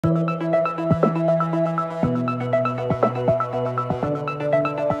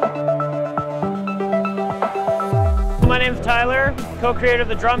co-creator of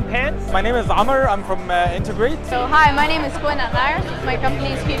the DrumPants. My name is Amr, I'm from Integrate. So hi, my name is Quin Entyre. My company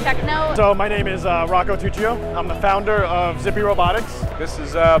is Techno. So my name is Rocco Tuccio. I'm the founder of Zippy Robotics. This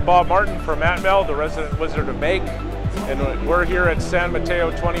is Bob Martin from Atmel, the resident wizard of Make, and we're here at San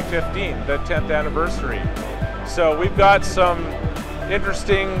Mateo 2015, the 10th anniversary. So we've got some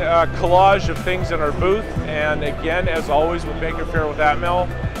interesting collage of things in our booth, and again, as always with Maker Faire with Atmel,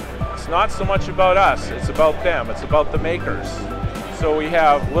 it's not so much about us, it's about them, it's about the makers. So we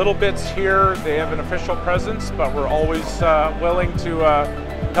have littleBits here, they have an official presence, but we're always willing to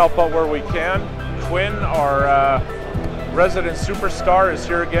help out where we can. Quin, our resident superstar, is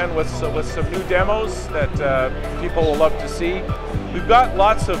here again with some new demos that people will love to see. We've got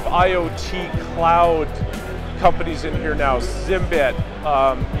lots of IoT cloud companies in here now, Zymbit,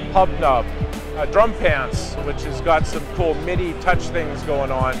 PubNub, DrumPants, which has got some cool MIDI touch things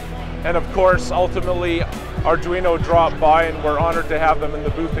going on. And of course, ultimately, Arduino dropped by and we're honored to have them in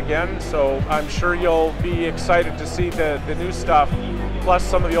the booth again. So I'm sure you'll be excited to see the new stuff, plus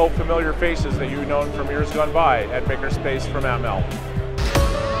some of the old familiar faces that you've known from years gone by at Makerspace from Atmel.